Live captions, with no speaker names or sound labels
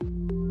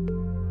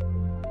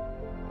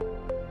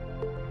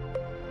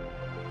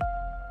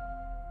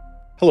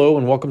Hello,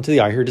 and welcome to the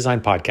I Hear Design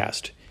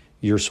podcast,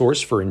 your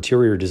source for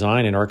interior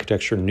design and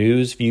architecture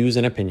news, views,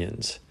 and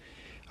opinions.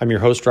 I'm your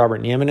host,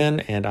 Robert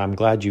Nieminen, and I'm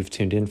glad you've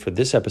tuned in for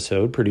this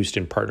episode produced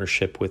in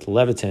partnership with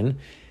Leviton,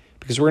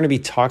 because we're going to be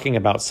talking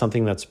about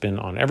something that's been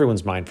on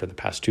everyone's mind for the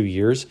past 2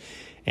 years,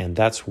 and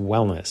that's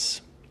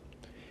wellness.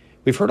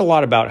 We've heard a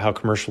lot about how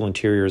commercial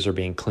interiors are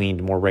being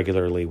cleaned more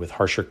regularly with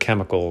harsher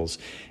chemicals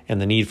and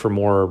the need for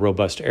more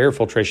robust air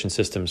filtration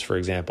systems, for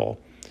example.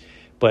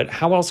 But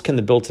how else can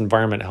the built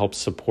environment help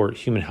support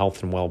human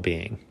health and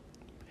well-being?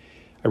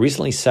 I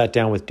recently sat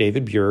down with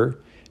David Buer,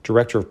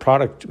 Director of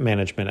Product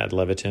Management at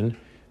Leviton,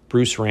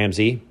 Bruce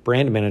Ramsey,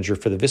 Brand Manager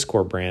for the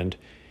Viscor brand,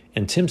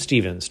 and Tim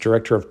Stevens,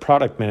 Director of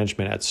Product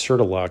Management at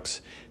Certalux,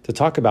 to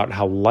talk about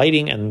how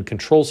lighting and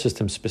control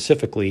systems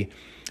specifically,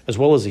 as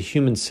well as a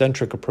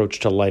human-centric approach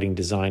to lighting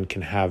design,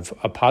 can have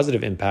a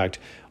positive impact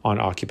on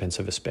occupants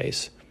of a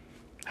space.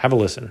 Have a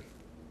listen.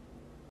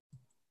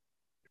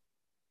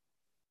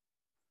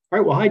 All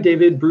right. Well, hi,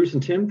 David, Bruce,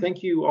 and Tim.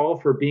 Thank you all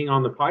for being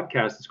on the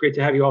podcast. It's great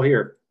to have you all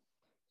here.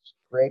 It's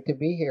great to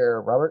be here,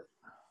 Robert.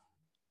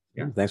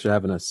 Yeah. Thanks for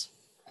having us.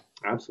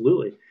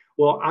 Absolutely.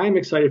 Well, I'm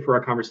excited for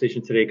our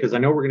conversation today because I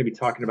know we're going to be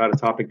talking about a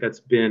topic that's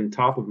been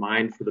top of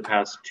mind for the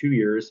past 2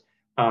 years,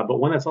 but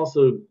one that's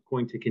also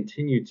going to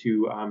continue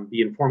to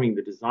be informing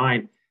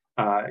the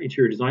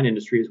interior design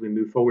industry as we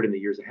move forward in the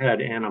years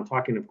ahead. And I'm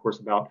talking, of course,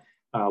 about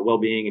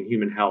well-being and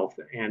human health.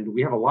 And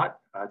we have a lot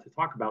to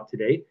talk about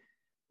today.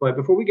 But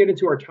before we get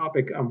into our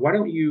topic, why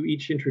don't you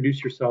each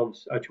introduce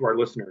yourselves to our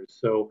listeners?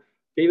 So,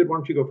 David, why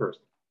don't you go first?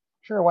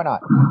 Sure, why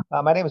not?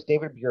 My name is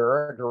David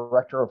Buer,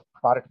 Director of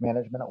Product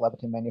Management at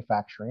Leviton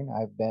Manufacturing.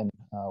 I've been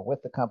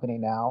with the company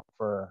now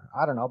for,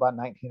 about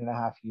 19 and a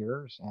half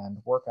years and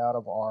work out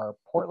of our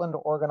Portland,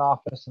 Oregon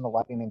office in the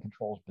Lighting and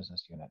Controls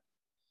business unit.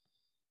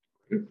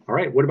 All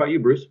right. What about you,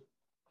 Bruce?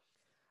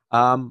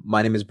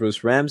 My name is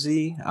Bruce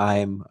Ramsey.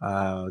 I'm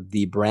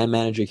the brand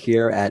manager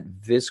here at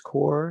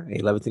Viscor,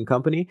 a Leviton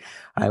company.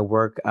 I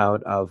work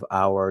out of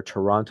our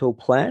Toronto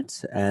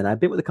plant, and I've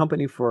been with the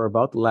company for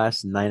about the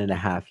last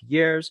 9.5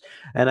 years,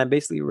 and I'm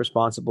basically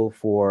responsible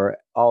for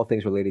all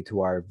things related to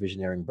our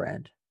Visioneering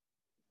brand.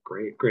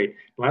 Great.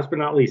 Last but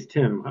not least,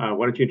 Tim,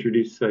 why don't you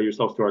introduce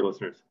yourself to our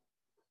listeners?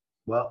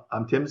 Well,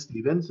 I'm Tim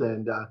Stevens,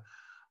 and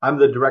I'm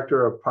the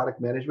Director of Product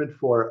Management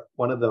for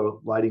one of the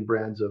lighting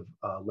brands of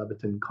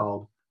Leviton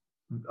called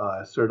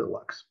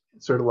Certalux.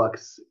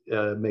 Certalux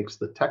makes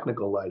the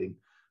technical lighting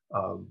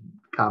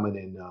common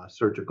in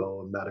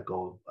surgical and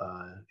medical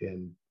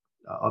and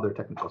other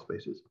technical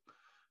spaces.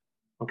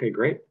 Okay,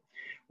 great.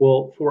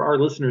 Well, for our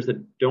listeners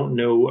that don't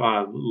know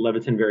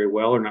Leviton very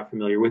well or not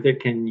familiar with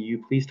it, can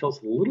you please tell us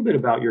a little bit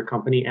about your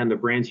company and the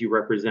brands you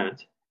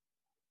represent?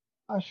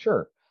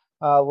 Sure.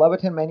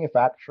 Leviton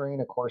Manufacturing,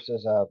 of course,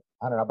 is about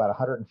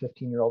a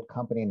 115-year-old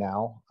company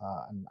now.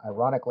 And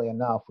ironically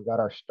enough, we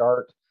got our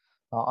start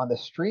on the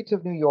streets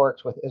of New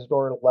York with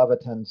Isidore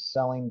Leviton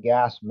selling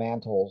gas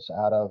mantles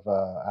out of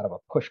a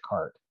push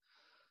cart.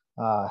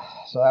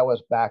 So that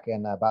was back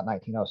in about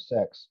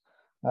 1906.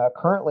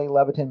 Currently,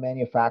 Leviton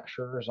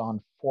manufactures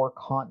on 4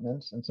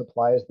 continents and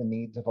supplies the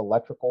needs of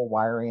electrical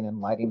wiring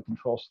and lighting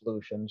control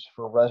solutions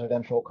for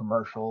residential,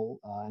 commercial,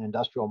 and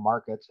industrial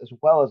markets, as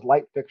well as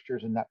light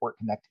fixtures and network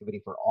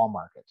connectivity for all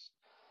markets.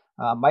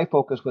 My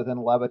focus within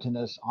Leviton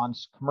is on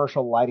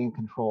commercial lighting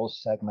controls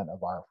segment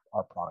of our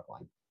product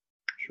line.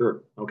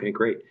 Sure. Okay,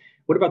 great.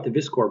 What about the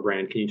Viscor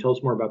brand? Can you tell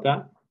us more about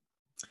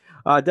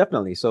that?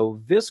 Definitely.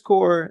 So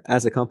Viscor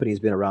as a company has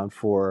been around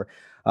for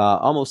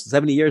almost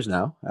 70 years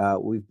now.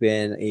 We've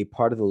been a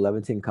part of the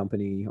Leviton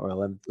company or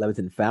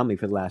Leviton family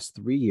for the last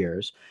 3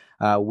 years.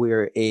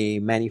 We're a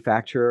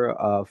manufacturer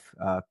of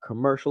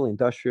commercial,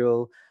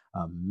 industrial,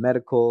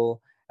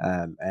 medical,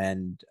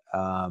 and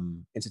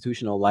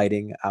institutional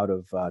lighting out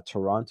of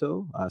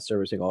Toronto,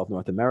 servicing all of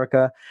North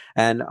America.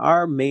 And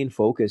our main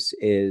focus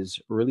is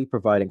really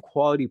providing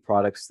quality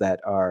products that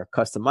are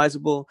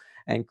customizable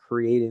and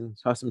creating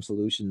custom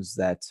solutions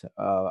that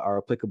are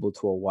applicable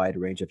to a wide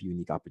range of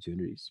unique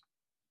opportunities.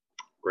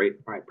 Great.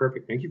 All right,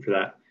 perfect. Thank you for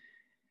that.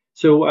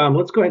 So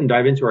let's go ahead and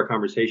dive into our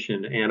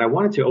conversation. And I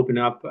wanted to open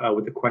up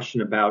with a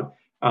question about,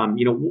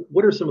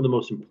 what are some of the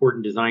most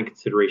important design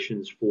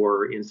considerations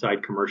for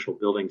inside commercial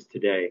buildings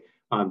today?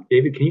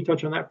 David, can you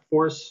touch on that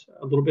for us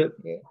a little bit?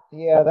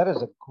 Yeah, that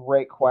is a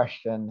great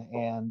question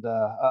and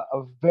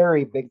a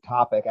very big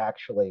topic,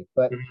 actually.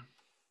 But,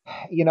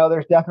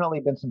 there's definitely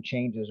been some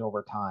changes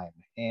over time.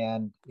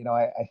 And,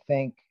 I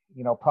think,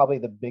 probably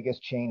the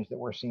biggest change that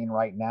we're seeing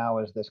right now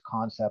is this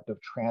concept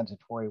of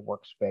transitory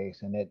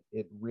workspace and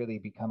it really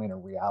becoming a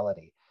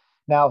reality.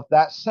 Now,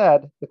 that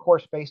said, the core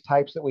space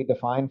types that we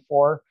define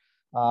for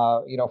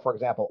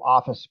example,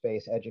 office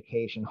space,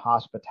 education,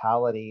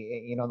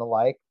 hospitality, and the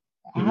like,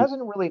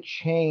 hasn't really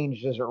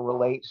changed as it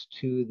relates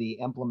to the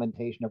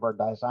implementation of our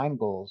design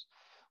goals,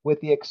 with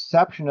the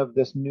exception of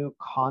this new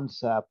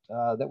concept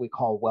that we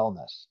call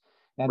wellness.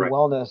 And right.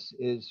 Wellness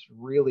is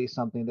really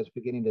something that's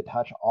beginning to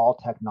touch all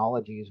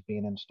technologies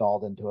being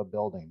installed into a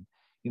building.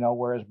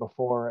 Whereas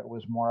before it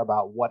was more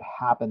about what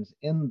happens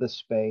in the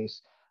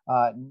space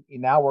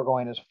Now we're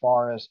going as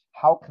far as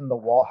how can the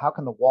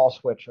wall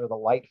switch or the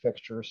light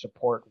fixture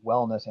support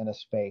wellness in a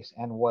space,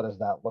 and what does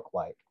that look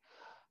like?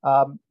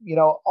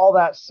 All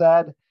that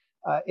said,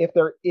 if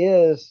there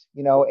is,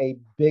 a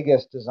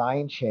biggest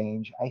design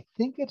change, I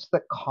think it's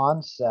the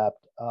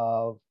concept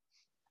of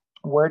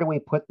where do we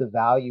put the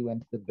value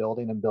into the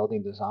building and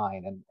building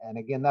design? And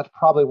again, that's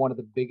probably one of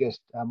the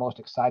biggest, most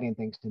exciting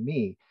things to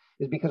me,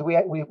 is because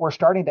we're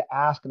starting to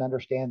ask and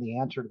understand the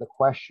answer to the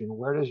question,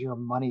 where does your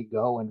money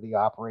go into the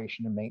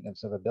operation and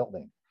maintenance of a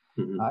building?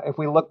 If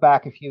we look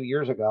back a few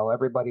years ago,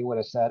 everybody would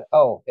have said,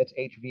 oh, it's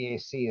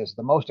HVAC is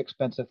the most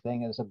expensive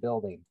thing as a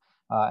building.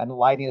 And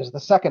lighting is the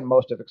second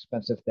most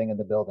expensive thing in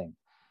the building.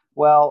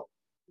 Well,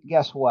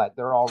 guess what?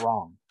 They're all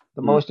wrong.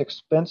 The most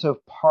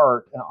expensive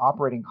part and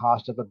operating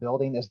cost of a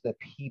building is the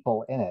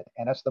people in it.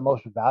 And it's the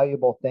most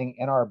valuable thing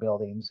in our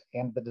buildings.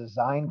 And the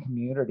design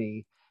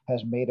community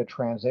has made a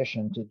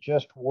transition to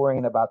just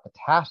worrying about the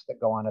tasks that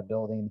go on a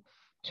building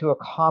to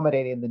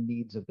accommodating the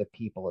needs of the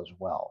people as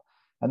well.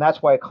 And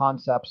that's why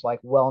concepts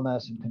like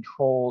wellness and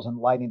controls and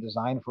lighting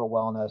design for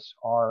wellness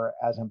are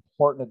as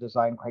important a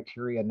design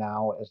criteria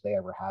now as they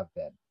ever have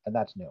been. And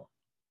that's new.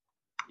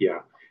 Yeah.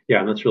 Yeah.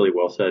 And that's really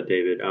well said,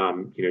 David.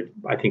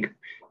 I think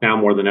now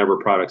more than ever,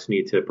 products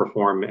need to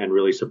perform and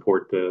really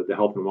support the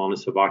health and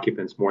wellness of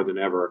occupants more than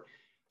ever.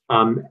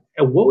 And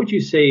what would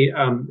you say,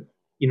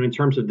 in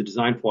terms of the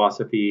design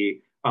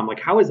philosophy, like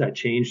how has that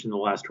changed in the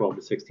last 12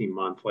 to 16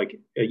 months? Like,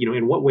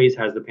 in what ways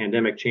has the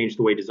pandemic changed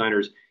the way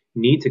designers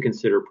need to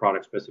consider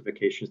product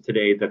specifications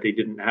today that they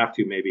didn't have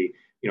to maybe,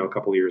 a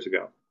couple of years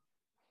ago?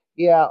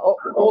 Yeah,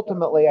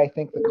 ultimately, I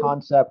think the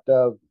concept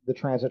of the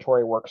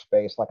transitory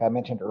workspace, like I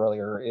mentioned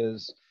earlier,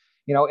 is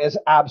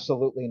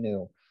absolutely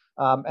new.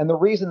 And the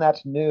reason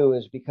that's new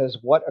is because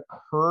what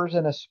occurs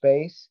in a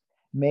space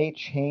may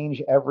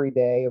change every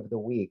day of the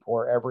week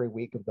or every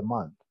week of the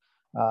month.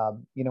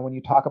 When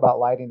you talk about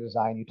lighting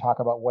design, you talk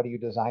about what are you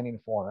designing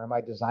for? Am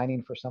I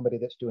designing for somebody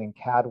that's doing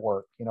CAD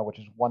work, which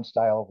is one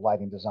style of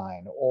lighting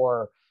design,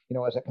 or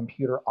as a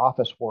computer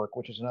office work,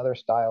 which is another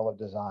style of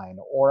design,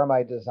 or am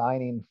I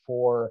designing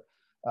for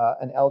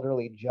an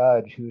elderly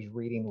judge who's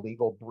reading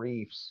legal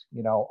briefs,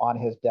 on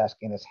his desk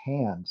in his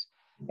hands?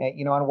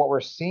 And what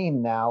we're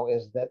seeing now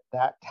is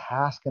that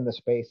task in the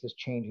space is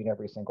changing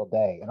every single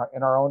day.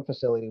 In our own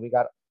facility, we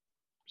got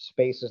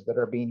spaces that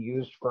are being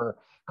used for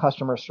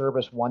customer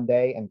service one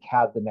day and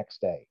CAD the next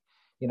day.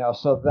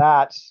 So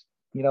that's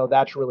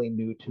really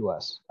new to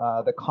us.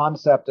 The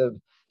concept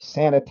of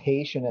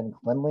sanitation and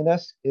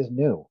cleanliness is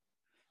new.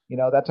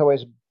 That's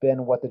always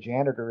been what the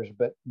janitors,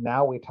 but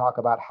now we talk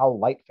about how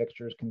light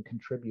fixtures can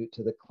contribute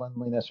to the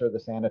cleanliness or the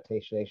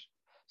sanitation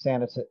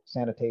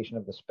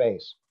of the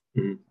space.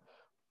 Mm-hmm.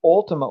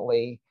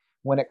 Ultimately,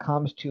 when it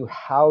comes to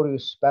how do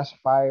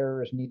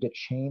specifiers need to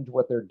change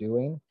what they're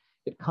doing,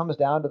 it comes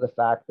down to the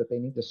fact that they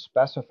need to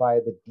specify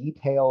the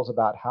details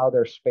about how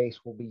their space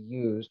will be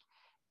used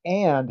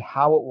and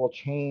how it will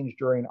change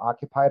during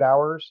occupied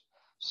hours.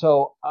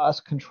 So us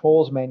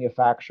controls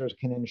manufacturers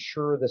can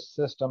ensure the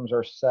systems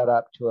are set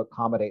up to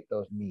accommodate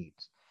those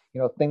needs.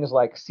 Things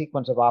like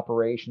sequence of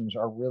operations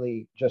are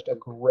really just a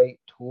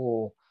great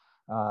tool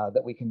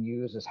that we can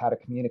use as how to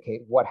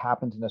communicate what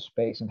happens in a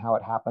space and how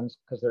it happens,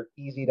 because they're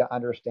easy to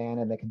understand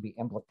and they can be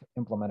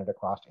implemented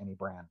across any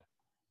brand.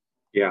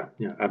 Yeah,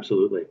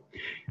 absolutely.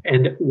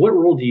 And what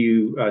role do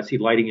you see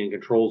lighting and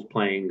controls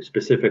playing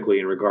specifically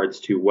in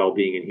regards to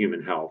well-being and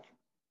human health?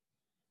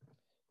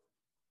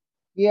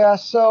 Yeah,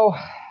 so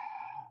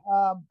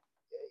um,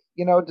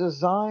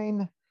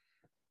 design.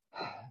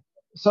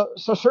 So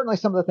certainly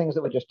some of the things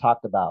that we just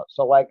talked about.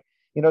 So like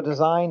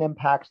design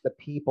impacts the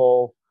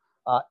people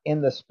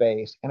in the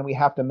space, and we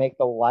have to make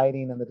the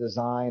lighting and the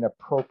design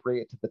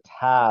appropriate to the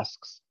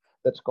tasks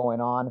that's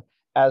going on,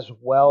 as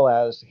well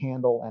as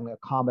handle and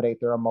accommodate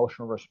their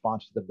emotional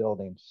response to the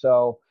building.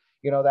 So,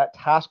 that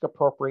task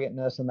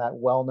appropriateness and that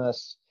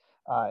wellness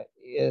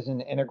is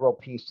an integral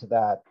piece to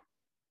that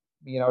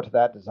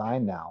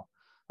design now.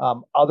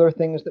 Other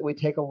things that we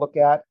take a look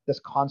at,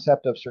 this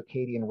concept of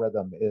circadian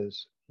rhythm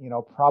is,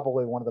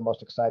 probably one of the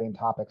most exciting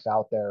topics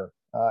out there,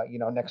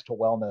 next to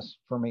wellness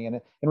for me.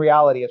 And in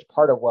reality, it's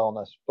part of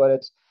wellness, but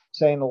it's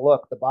saying,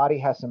 look, the body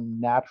has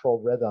some natural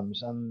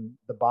rhythms and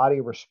the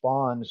body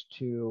responds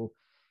to,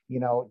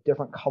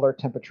 different color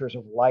temperatures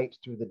of light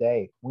through the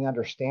day. We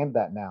understand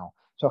that now.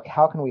 So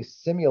how can we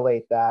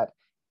simulate that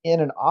in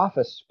an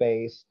office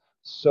space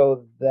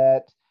so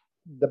that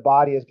the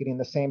body is getting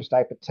the same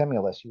type of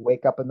stimulus? You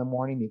wake up in the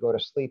morning, you go to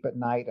sleep at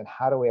night, and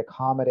how do we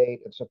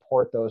accommodate and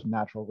support those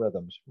natural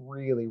rhythms?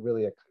 Really,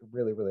 really,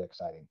 really, really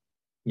exciting.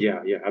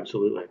 Yeah,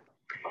 absolutely.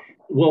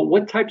 Well,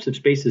 what types of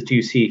spaces do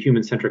you see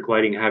human-centric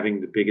lighting having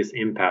the biggest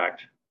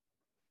impact?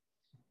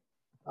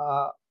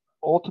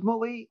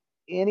 Ultimately,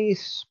 any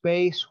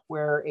space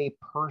where a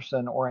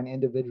person or an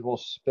individual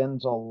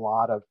spends a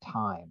lot of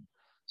time.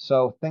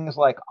 So things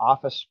like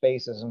office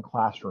spaces and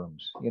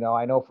classrooms.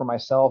 I know for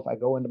myself, I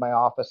go into my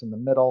office in the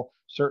middle.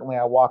 Certainly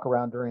I walk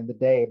around during the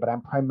day, but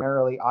I'm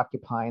primarily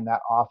occupying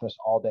that office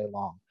all day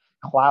long.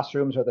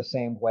 Classrooms are the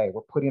same way.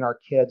 We're putting our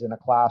kids in a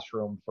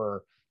classroom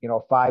for,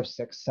 5,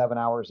 6, 7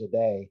 hours a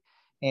day.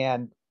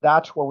 And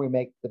that's where we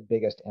make the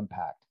biggest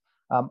impact.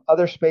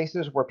 Other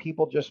spaces where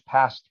people just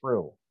pass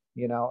through,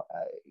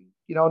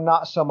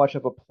 not so much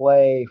of a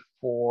play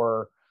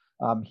for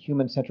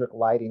human-centric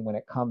lighting when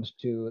it comes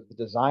to the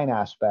design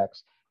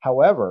aspects.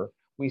 However,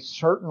 we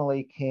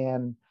certainly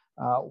can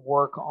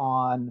work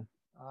on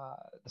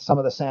some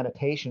of the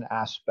sanitation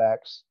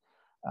aspects,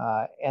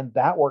 and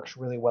that works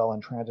really well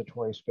in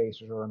transitory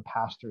spaces or in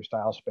pass-through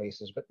style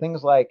spaces. But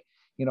things like,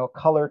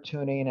 color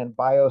tuning and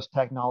BIOS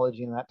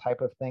technology and that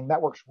type of thing,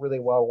 that works really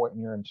well when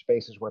you're in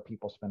spaces where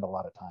people spend a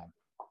lot of time.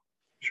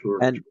 Sure.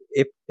 And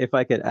if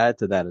I could add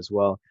to that as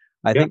well,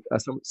 I think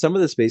some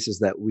of the spaces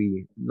that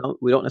we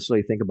don't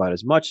necessarily think about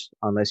as much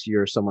unless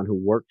you're someone who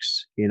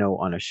works,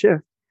 on a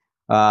shift,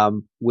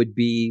 would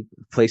be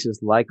places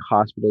like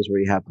hospitals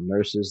where you have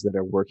nurses that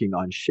are working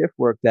on shift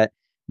work that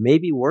may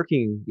be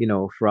working,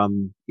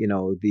 from,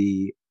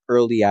 the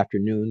early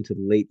afternoon to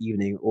the late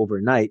evening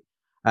overnight,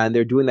 and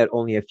they're doing that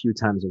only a few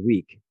times a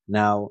week.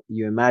 Now,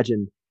 you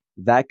imagine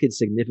that could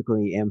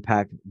significantly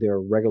impact their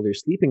regular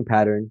sleeping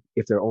pattern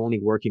if they're only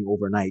working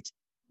overnight,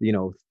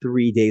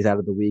 3 days out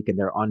of the week and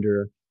they're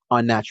under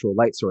unnatural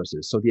light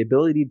sources. So the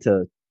ability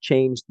to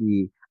change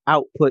the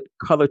output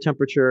color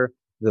temperature,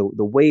 the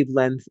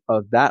wavelength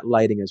of that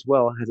lighting as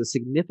well has a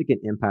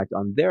significant impact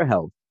on their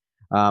health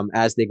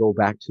as they go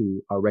back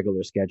to a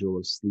regular schedule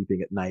of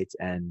sleeping at night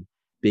and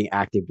being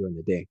active during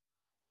the day.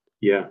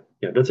 Yeah,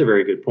 that's a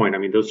very good point. I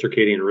mean, those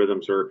circadian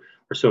rhythms are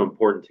so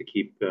important to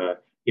keep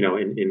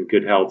in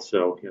good health.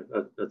 So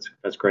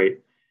that's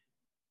great.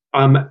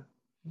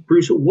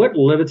 Bruce, what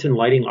Leviton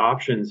lighting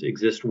options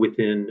exist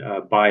within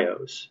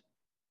BIOS?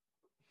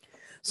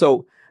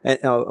 So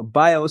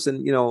BIOS,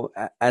 and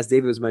as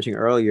David was mentioning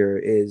earlier,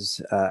 is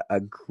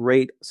a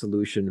great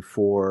solution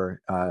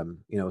for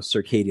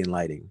circadian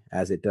lighting,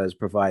 as it does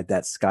provide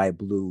that sky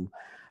blue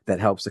that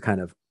helps to kind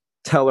of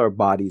tell our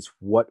bodies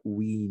what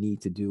we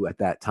need to do at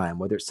that time,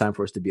 whether it's time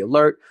for us to be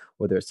alert,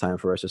 whether it's time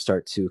for us to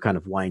start to kind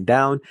of wind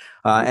down.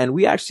 And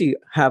we actually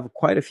have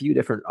quite a few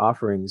different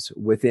offerings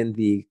within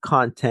the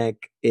Contec,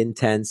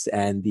 Intense,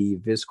 and the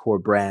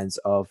Viscor brands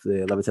of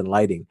the Leviton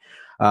lighting.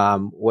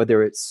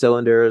 Whether it's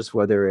cylinders,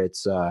 whether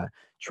it's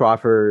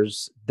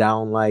troffers,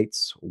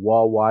 downlights,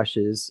 wall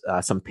washes,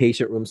 some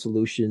patient room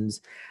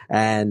solutions,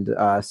 and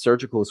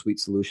surgical suite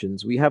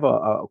solutions. We have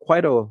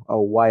quite a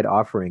wide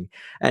offering.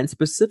 And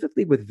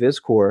specifically with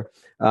Viscor,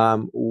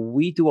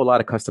 we do a lot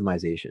of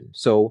customization.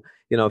 So,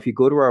 if you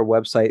go to our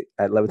website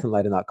at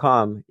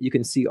levitonlighting.com, you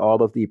can see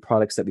all of the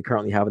products that we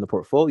currently have in the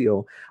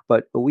portfolio,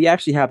 but we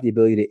actually have the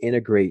ability to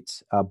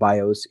integrate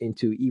BIOS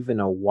into even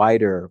a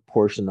wider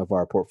portion of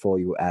our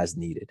portfolio as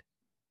needed.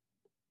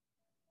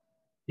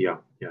 Yeah,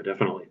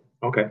 definitely.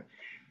 Okay.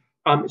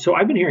 So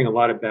I've been hearing a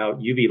lot about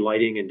UV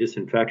lighting and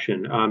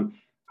disinfection.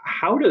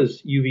 How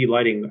does UV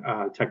lighting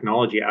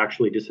technology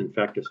actually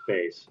disinfect a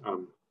space?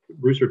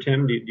 Bruce or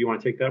Tim, do you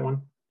want to take that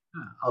one?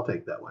 I'll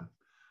take that one.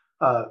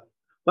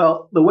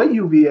 Well, the way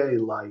UVA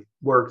light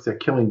works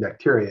at killing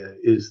bacteria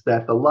is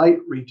that the light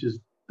reaches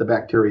the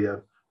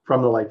bacteria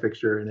from the light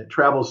fixture and it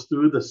travels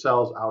through the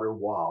cell's outer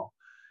wall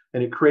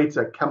and it creates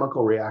a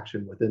chemical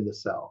reaction within the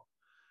cell.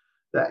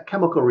 That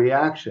chemical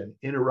reaction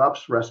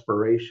interrupts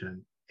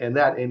respiration and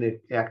that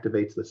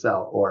inactivates the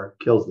cell or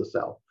kills the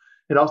cell.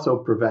 It also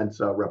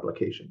prevents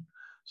replication.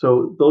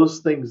 So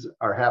those things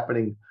are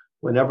happening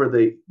whenever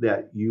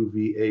that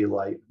UVA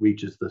light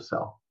reaches the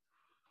cell.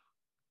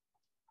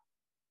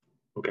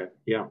 Okay,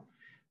 yeah,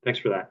 thanks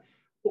for that.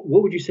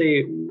 What would you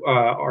say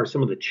are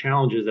some of the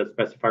challenges that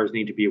specifiers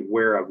need to be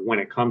aware of when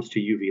it comes to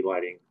UV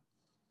lighting?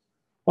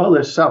 Well,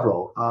 there's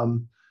several.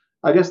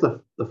 I guess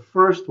the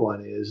first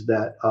one is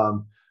that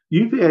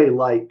UVA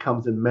light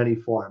comes in many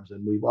forms,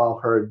 and we've all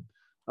heard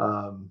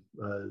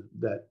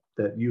that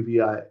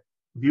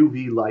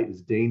UV light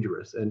is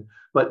dangerous,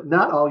 but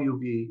not all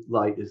UV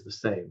light is the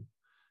same.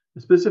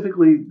 And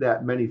specifically,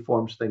 that many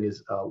forms thing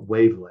is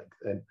wavelength,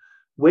 and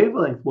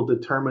wavelength will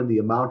determine the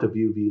amount of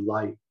UV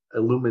light a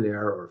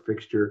luminaire or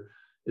fixture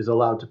is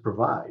allowed to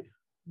provide.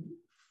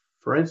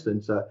 For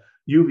instance, a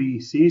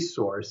UVC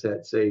source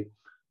at say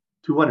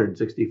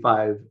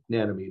 265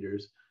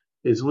 nanometers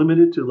is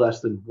limited to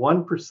less than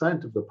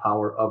 1% of the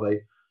power of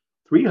a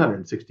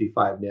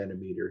 365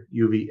 nanometer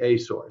UVA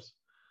source.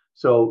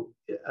 So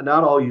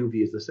not all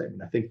UV is the same.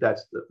 And I think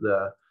that's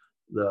the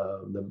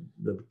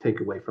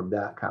takeaway from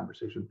that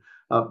conversation.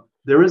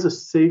 There is a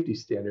safety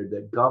standard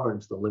that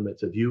governs the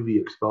limits of UV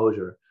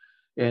exposure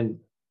and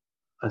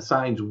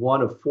assigns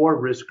one of 4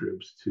 risk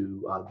groups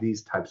to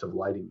these types of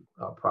lighting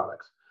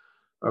products.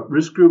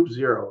 Risk group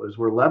 0 is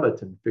where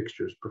Leviton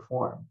fixtures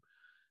perform.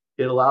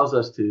 It allows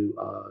us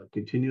to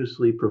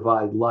continuously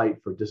provide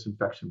light for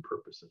disinfection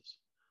purposes.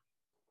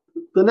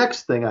 The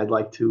next thing I'd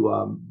like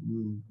to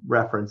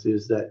reference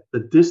is that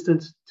the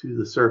distance to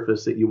the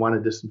surface that you want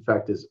to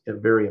disinfect is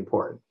very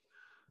important.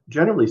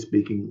 Generally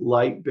speaking,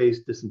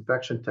 light-based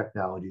disinfection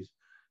technologies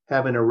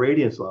have an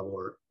irradiance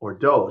level or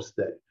dose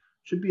that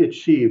should be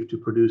achieved to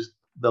produce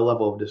the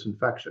level of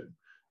disinfection.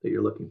 that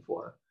you're looking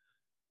for.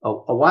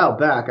 A while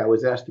back, I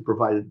was asked to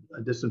provide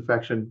a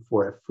disinfection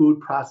for a food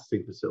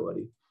processing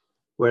facility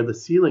where the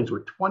ceilings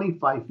were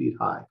 25 feet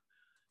high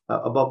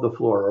above the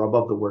floor or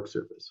above the work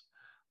surface.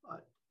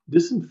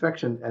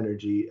 Disinfection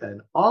energy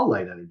and all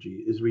light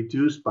energy is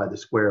reduced by the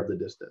square of the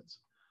distance.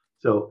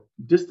 So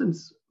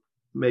distance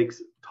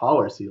makes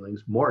taller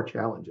ceilings more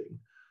challenging.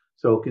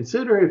 So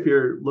consider if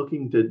you're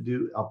looking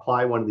to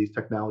apply one of these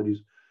technologies,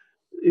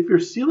 if your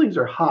ceilings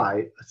are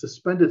high, a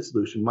suspended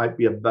solution might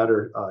be a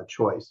better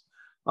choice.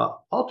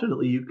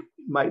 Alternately, you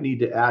might need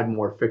to add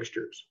more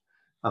fixtures.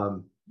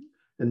 And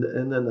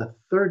then the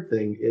third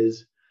thing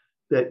is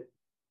that,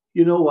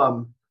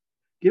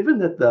 given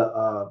that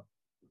the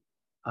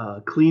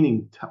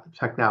cleaning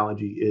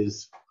technology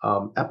is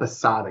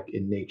episodic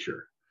in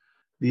nature,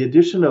 the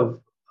addition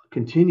of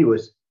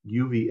continuous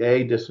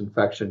UVA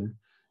disinfection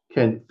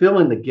can fill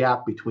in the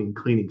gap between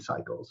cleaning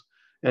cycles.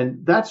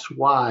 And that's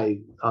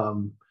why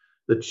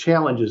the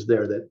challenge is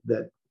there,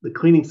 that the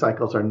cleaning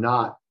cycles are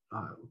not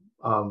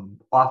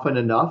often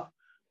enough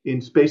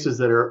in spaces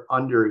that are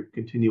under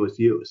continuous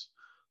use.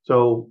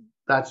 So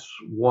that's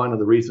one of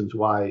the reasons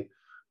why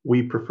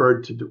we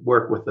preferred to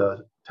work with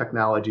a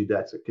technology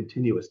that's a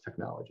continuous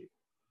technology.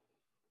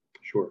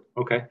 Sure.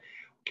 Okay.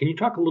 Can you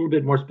talk a little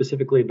bit more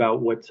specifically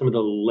about what some of the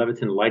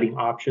Leviton lighting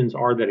options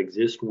are that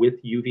exist with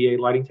UVA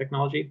lighting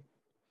technology?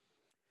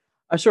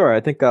 Sure.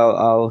 I think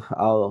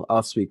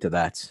I'll speak to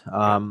that.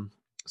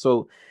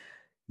 So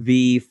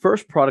the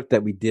first product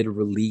that we did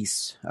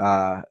release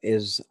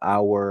is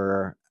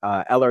our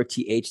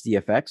LRT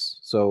HDFX.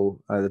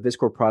 So the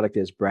Viscor product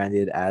is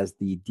branded as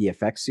the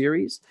DFX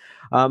series,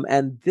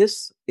 and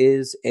this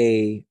is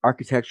a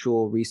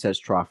architectural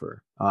recessed troffer.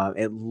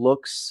 It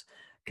looks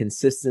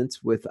consistent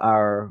with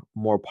our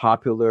more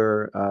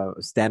popular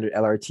standard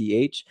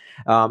LRTH,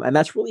 and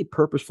that's really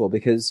purposeful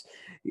because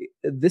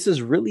this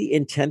is really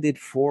intended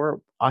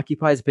for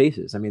occupied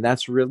spaces. I mean,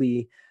 that's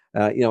really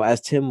as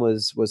Tim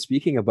was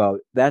speaking about,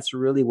 that's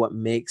really what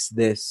makes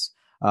this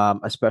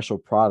a special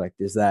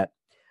product, is that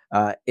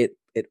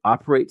it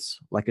operates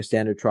like a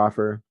standard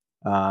troffer.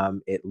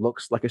 It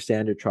looks like a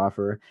standard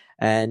troffer,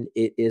 and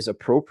it is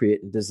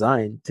appropriate and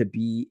designed to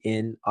be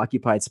in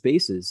occupied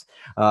spaces.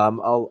 A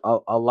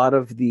lot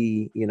of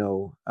the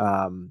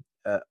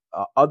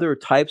other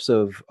types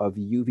of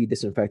UV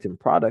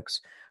disinfectant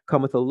products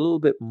come with a little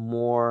bit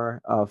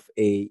more of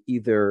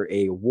either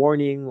a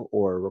warning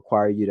or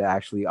require you to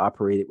actually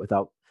operate it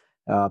without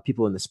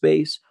people in the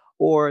space,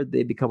 or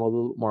they become a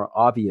little more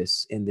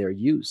obvious in their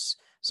use.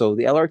 So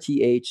the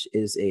LRTH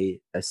is a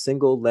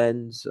single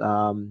lens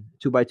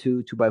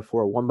 2x2, 2x4,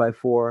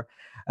 1x4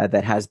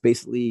 that has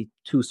basically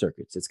two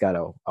circuits. It's got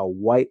a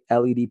white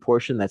LED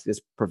portion that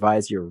just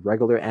provides your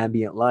regular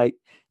ambient light.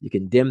 You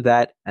can dim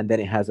that, and then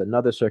it has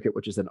another circuit,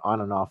 which is an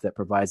on and off that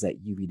provides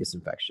that UV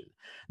disinfection.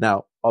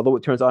 Now, although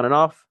it turns on and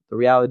off, the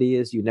reality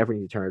is you never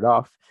need to turn it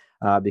off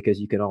because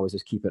you can always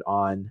just keep it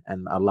on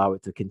and allow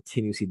it to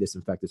continuously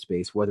disinfect the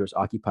space, whether it's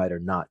occupied or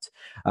not.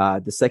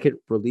 The second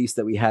release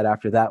that we had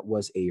after that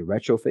was a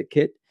retrofit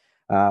kit,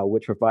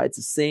 which provides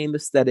the same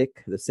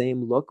aesthetic, the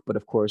same look, but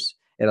of course,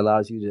 it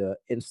allows you to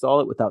install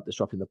it without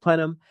disrupting the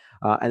plenum.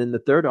 And then the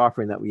third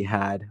offering that we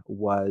had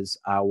was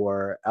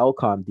our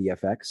LCOM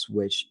DFX,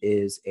 which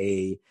is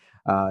a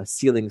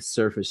ceiling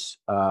surface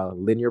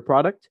linear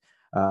product,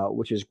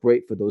 which is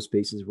great for those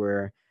spaces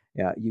where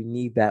you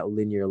need that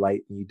linear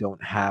light and you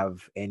don't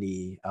have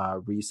any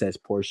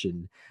recessed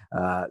portion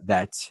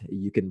that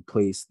you can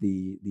place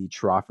the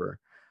troffer.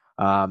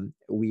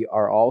 We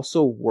are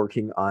also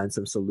working on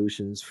some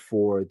solutions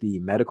for the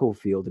medical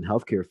field and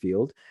healthcare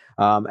field.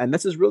 And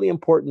this is really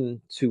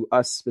important to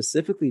us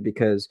specifically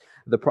because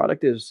the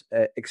product is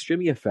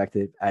extremely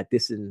effective at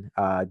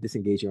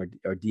disengaging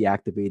or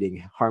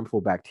deactivating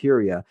harmful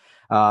bacteria.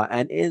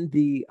 And in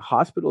the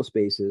hospital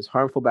spaces,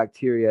 harmful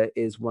bacteria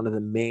is one of the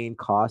main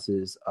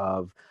causes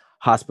of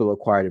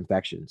hospital-acquired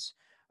infections.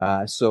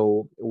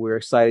 So we're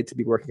excited to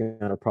be working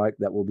on a product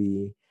that will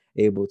be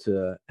able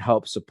to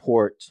help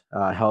support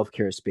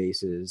healthcare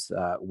spaces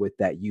with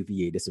that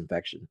UVA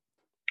disinfection.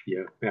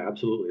 Yeah,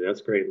 absolutely.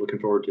 That's great. Looking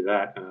forward to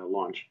that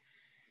launch.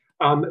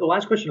 The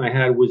last question I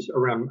had was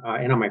around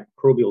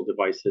antimicrobial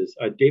devices.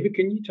 David,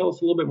 can you tell us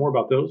a little bit more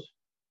about those?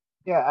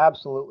 Yeah,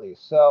 absolutely.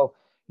 So,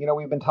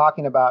 we've been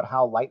talking about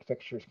how light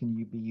fixtures can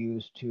be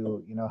used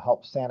to,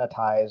 help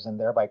sanitize and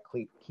thereby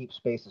keep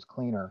spaces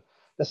cleaner.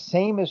 The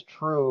same is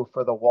true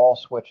for the wall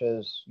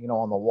switches,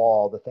 on the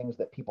wall, the things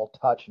that people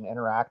touch and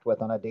interact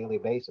with on a daily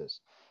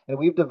basis. And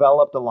we've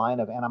developed a line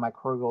of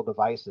antimicrobial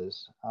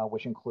devices,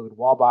 which include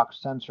wall box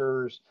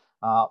sensors,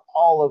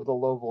 all of the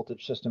low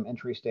voltage system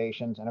entry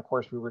stations, and of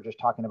course, we were just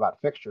talking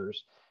about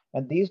fixtures.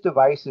 And these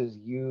devices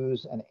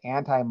use an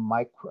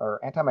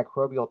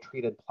antimicrobial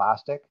treated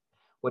plastic,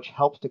 which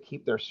helps to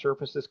keep their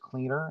surfaces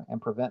cleaner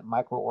and prevent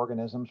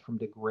microorganisms from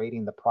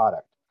degrading the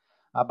product.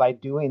 By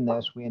doing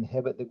this, we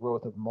inhibit the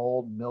growth of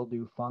mold,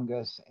 mildew,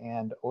 fungus,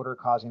 and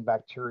odor-causing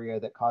bacteria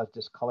that cause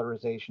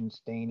discolorization,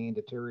 staining,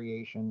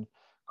 deterioration,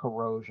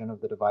 corrosion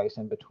of the device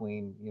in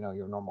between,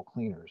 your normal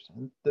cleaners.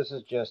 And this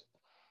is just,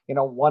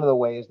 one of the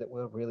ways that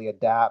we'll really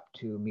adapt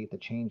to meet the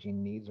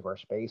changing needs of our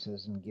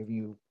spaces and give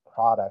you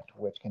product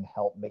which can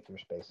help make your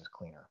spaces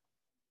cleaner.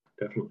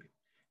 Definitely.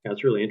 Yeah,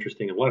 it's really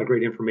interesting. A lot of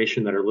great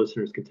information that our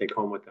listeners can take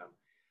home with them.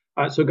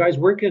 So, guys,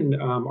 where can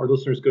our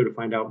listeners go to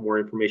find out more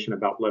information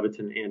about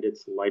Leviton and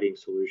its lighting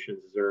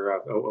solutions? Is there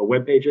a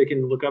web page they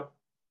can look up?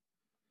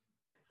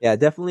 Yeah,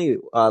 definitely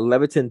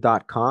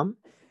Leviton.com.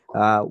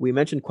 We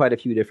mentioned quite a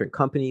few different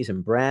companies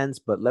and brands,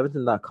 but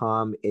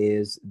Leviton.com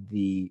is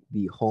the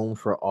home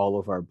for all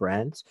of our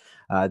brands.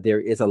 There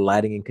is a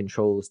lighting and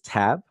controls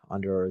tab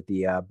under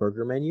the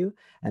burger menu,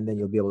 and then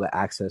you'll be able to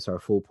access our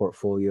full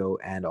portfolio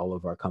and all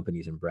of our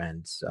companies and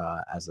brands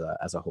as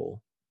a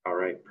whole. All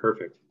right,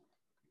 perfect.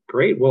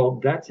 Great. Well,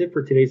 that's it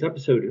for today's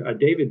episode.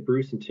 David,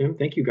 Bruce, and Tim,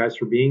 thank you guys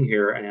for being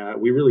here.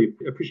 We really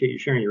appreciate you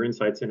sharing your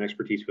insights and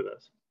expertise with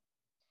us.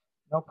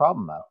 No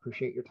problem. I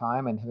appreciate your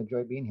time and have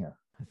enjoyed being here.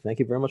 Thank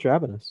you very much for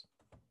having us.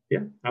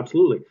 Yeah,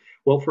 absolutely.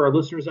 Well, for our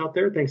listeners out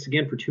there, thanks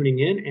again for tuning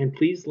in. And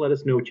please let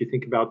us know what you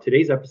think about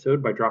today's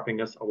episode by dropping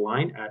us a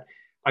line at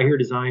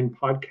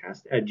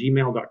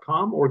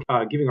iheardesignpodcast@gmail.com or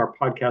giving our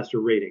podcast a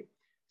rating.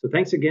 So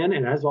thanks again.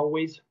 And as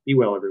always, be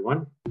well,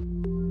 everyone.